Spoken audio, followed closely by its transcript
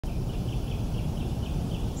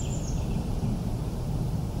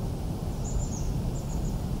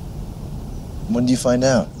When do you find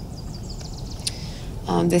out?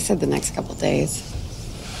 They said the next couple days.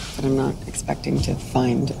 But I'm not expecting to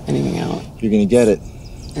find anything out. You're gonna get it.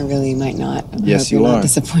 I really might not. Yes, I hope you're you are. not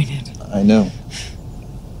disappointed. I know.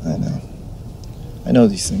 I know. I know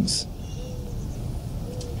these things.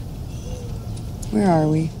 Where are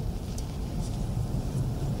we?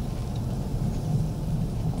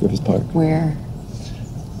 Griffith Park. Where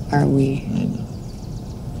are we? I know.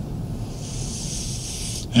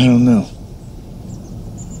 I don't know.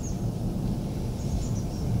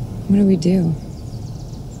 What do we do?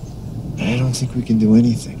 I don't think we can do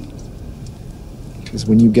anything. Because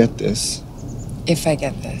when you get this... If I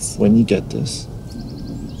get this. When you get this,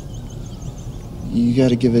 you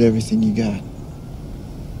gotta give it everything you got.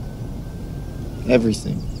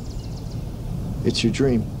 Everything. It's your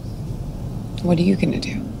dream. What are you gonna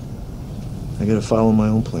do? I gotta follow my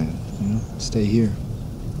own plan, you know? Stay here.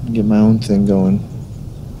 Get my own thing going.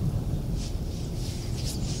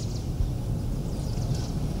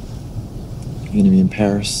 You're gonna be in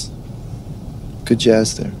Paris. Good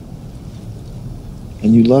jazz there.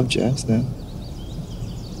 And you love jazz then.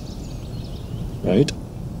 Right?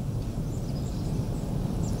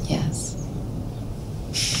 Yes.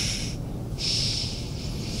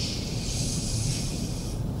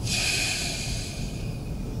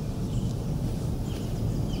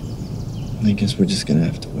 I guess we're just gonna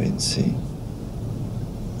have to wait and see.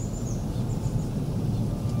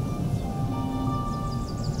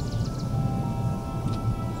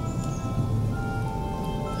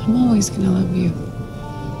 I'm always gonna love you.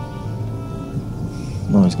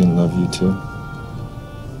 I'm always gonna love you too.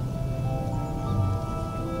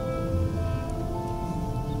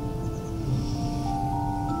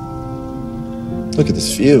 Look at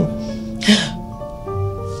this view.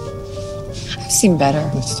 I've seen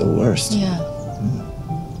better. It's the worst. Yeah.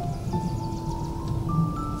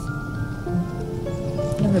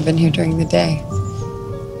 Never been here during the day.